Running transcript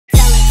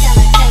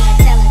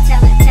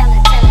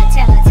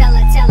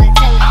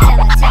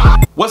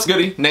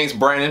goody? Name's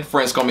Brandon.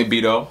 Friends call me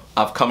B-doe.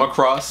 I've come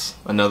across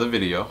another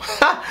video.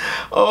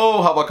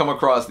 Oh, how have I come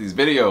across these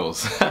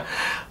videos?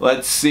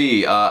 Let's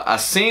see. I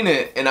seen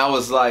it and I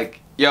was like,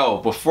 yo,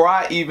 before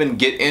I even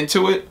get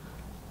into it,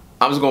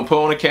 I'm just gonna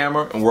put on the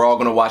camera and we're all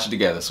gonna watch it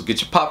together. So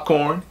get your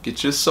popcorn,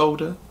 get your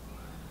soda.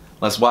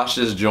 Let's watch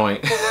this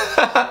joint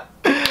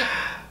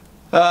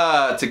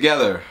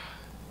together.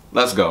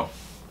 Let's go.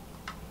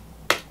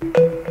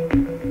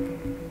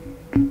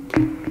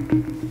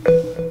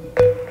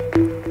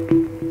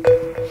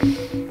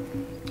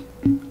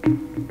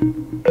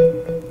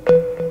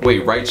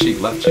 Wait, right cheek,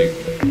 left cheek.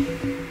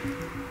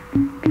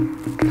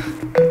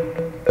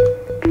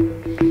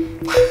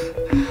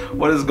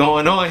 What is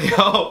going on,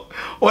 yo?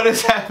 What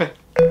is happening?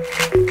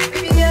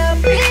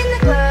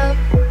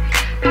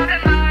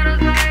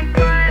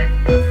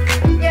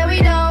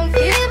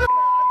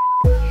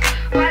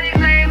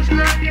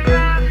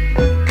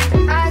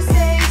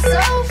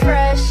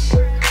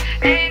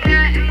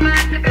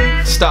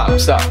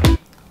 Stop.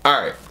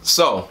 Alright,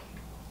 so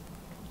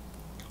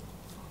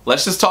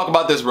let's just talk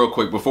about this real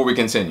quick before we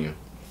continue.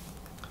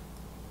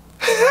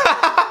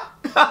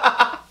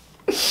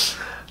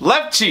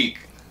 Left cheek.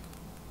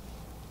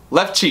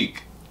 Left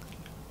cheek.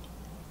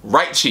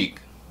 Right cheek.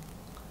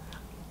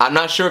 I'm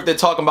not sure if they're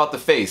talking about the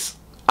face.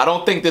 I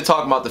don't think they're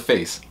talking about the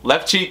face.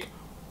 Left cheek,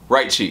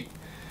 right cheek.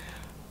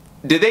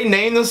 Did they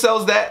name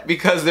themselves that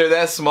because they're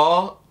that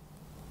small?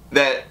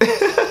 That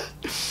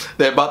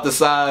they're about the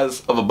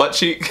size of a butt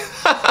cheek?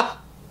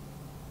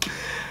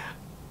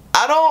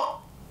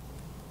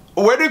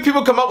 Where do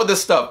people come up with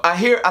this stuff? I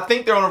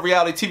think they're on a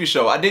reality TV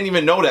show. I didn't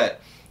even know that.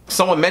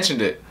 Someone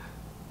mentioned it.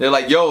 They're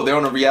like, yo, they're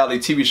on a reality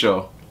TV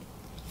show.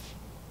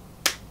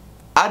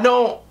 It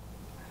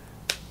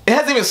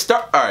hasn't even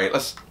started. Alright,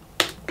 let's.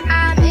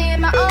 I'm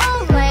in my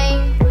own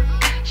lane.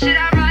 Should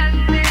I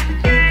run this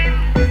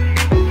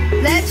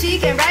game? Left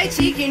cheek and right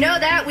cheek, you know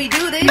that we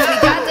do this. We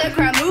got the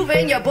crowd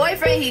moving. Your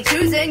boyfriend, he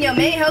choosing. Your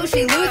main hoe,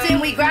 she losing.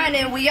 We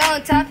grinding, we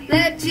on top.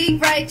 Left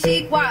cheek, right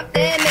cheek, whop,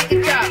 then make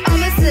it drop.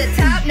 Almost to the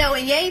top, no,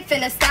 he ain't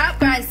finna stop.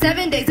 Grind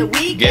 7 days a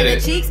week. Get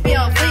it. The cheeks be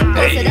on fleek.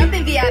 Posted up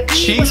in VIP.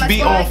 Cheeks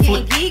be on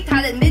fleek. Geek,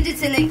 holla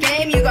midgets in the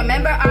game. You gon'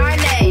 remember our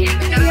name.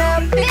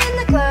 Up in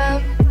the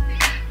club.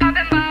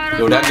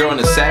 Yo, that girl in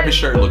the Savage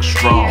shirt looks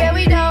strong.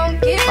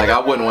 Like I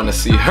wouldn't want to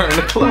see her in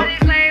the club.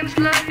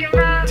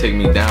 Take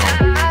me down.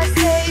 I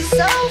stay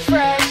so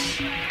fresh.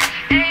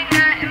 Ain't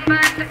nothing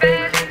but the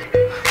best.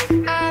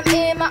 I'm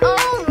in my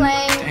own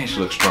lane. Dang, she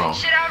looks strong.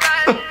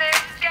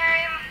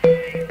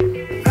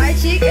 Right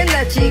cheek and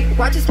left cheek.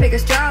 Watch us make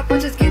us drop.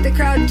 Watch us get the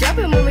crowd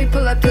jumping when we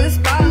pull up to the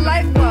spot.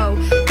 Like whoa,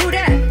 who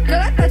that?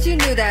 Girl, I thought you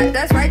knew that.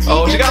 That's right cheek.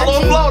 Oh, she got a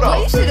little flow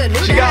though.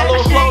 She got a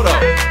little flow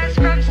though.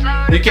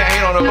 You can't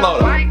hate on her flow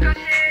though.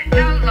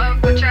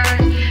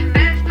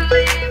 Best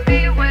believe me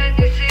when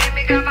you see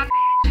me. Got my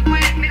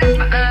with me, that's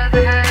my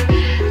other hand.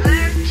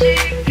 Left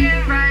cheek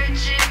and right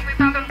cheek, we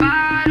poppin'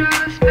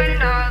 bottles,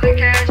 spending all the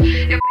cash.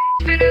 Your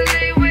finna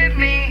lay with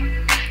me,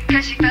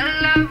 cause she fell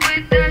in love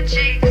with the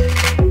cheeks.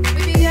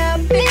 We be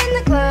up in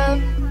the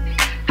club,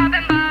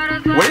 poppin'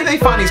 bottles. Where did they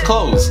find these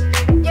clothes?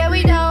 Yeah,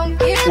 we don't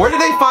give. Where did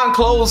they find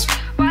clothes?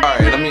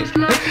 Alright, let me.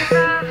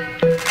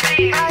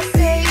 I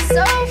say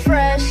so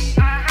fresh.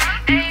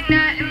 Ain't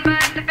nothing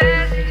but the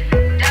best.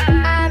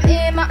 I'm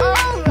in my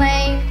own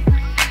lane.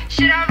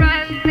 Should I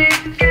run this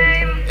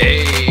game?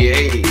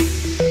 Hey.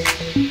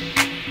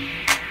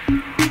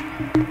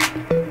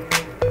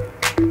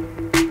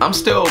 I'm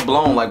still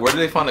blown. Like, where did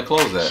they find the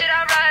clothes at? Should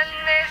I run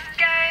this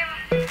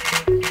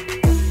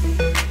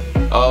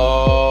game?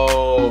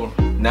 Oh,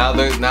 now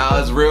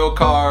it's real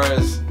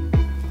cars.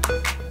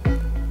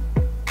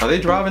 Are they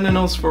driving in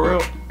those for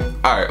real?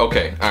 Alright,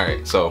 okay,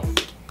 alright, so.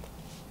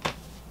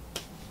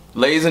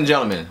 Ladies and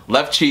gentlemen,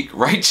 left cheek,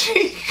 right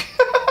cheek.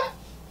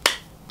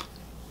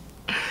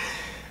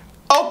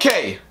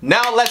 Okay,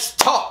 now let's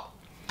talk.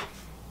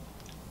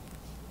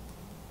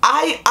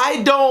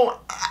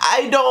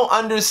 I don't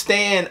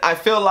understand. I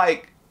feel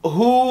like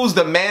who's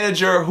the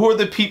manager? Who are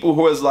the people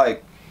who is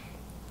like,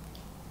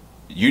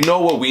 you know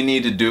what we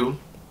need to do?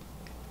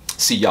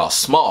 See, y'all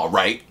small,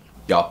 right?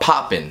 Y'all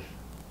popping.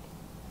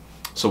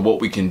 So what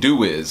we can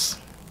do is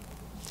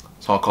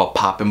song called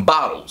Poppin'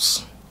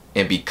 Bottles.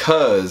 And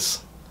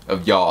because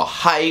of y'all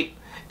height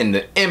and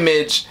the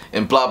image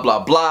and blah blah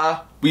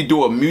blah, we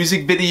do a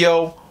music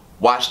video.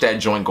 Watch that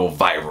joint go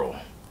viral.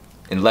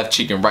 And left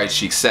cheek and right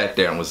cheek sat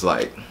there and was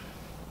like,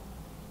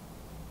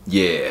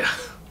 yeah,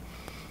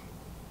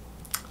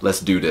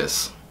 let's do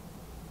this.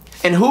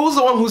 And who's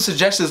the one who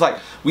suggested like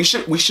we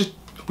should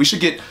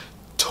get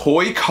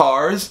toy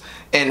cars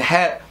and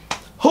have,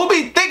 who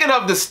be thinking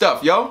of this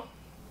stuff, yo?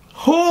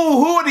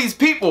 Who are these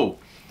people?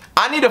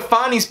 I need to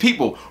find these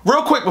people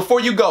real quick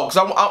before you go, because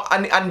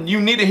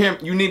you need to hear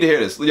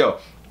this, yo.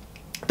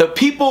 The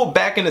people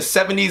back in the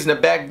 70s and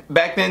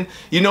back then,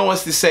 you know,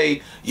 us to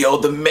say, yo,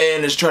 the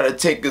man is trying to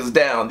take us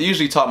down. They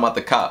usually talking about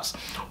the cops.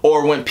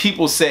 Or when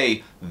people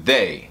say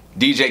they,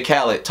 DJ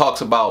Khaled talks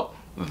about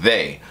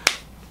they.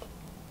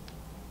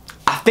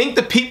 I think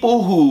the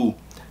people who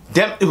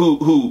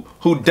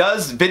who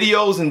does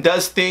videos and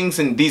does things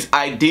and these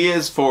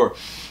ideas for,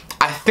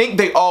 I think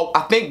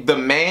the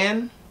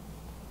man,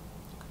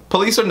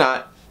 police or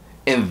not,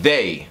 and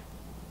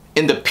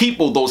the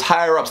people, those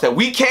higher ups that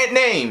we can't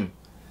name,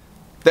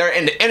 they're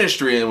in the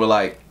industry and we're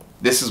like,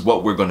 this is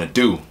what we're gonna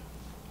do.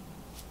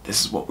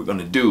 This is what we're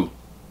gonna do.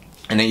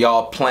 And then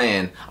y'all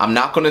plan. I'm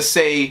not gonna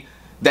say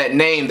that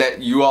name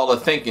that you all are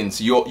thinking.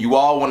 So you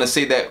all want to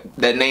say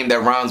that name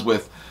that rhymes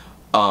with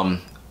a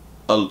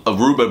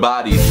Ruba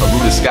body, a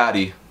Ruda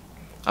Scotty.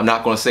 I'm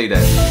not gonna say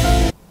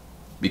that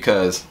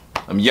because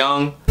I'm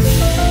young.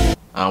 I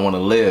don't want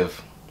to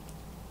live.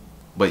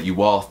 But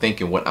you all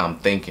thinking what I'm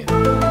thinking.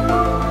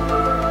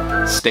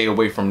 Stay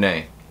away from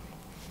Nay.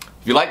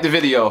 If you like the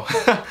video,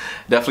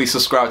 definitely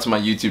subscribe to my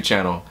YouTube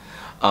channel.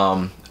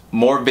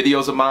 More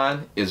videos of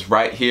mine is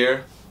right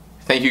here.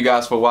 Thank you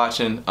guys for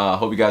watching.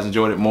 Hope you guys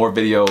enjoyed it. More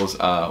videos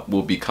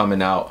will be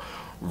coming out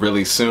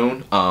really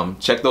soon.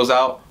 Check those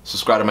out.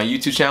 Subscribe to my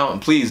YouTube channel.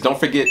 And please don't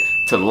forget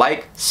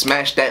to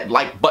smash that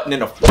like button in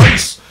the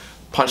face.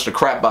 Punch the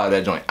crap out of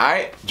that joint.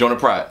 Alright? Join the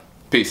pride.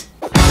 Peace.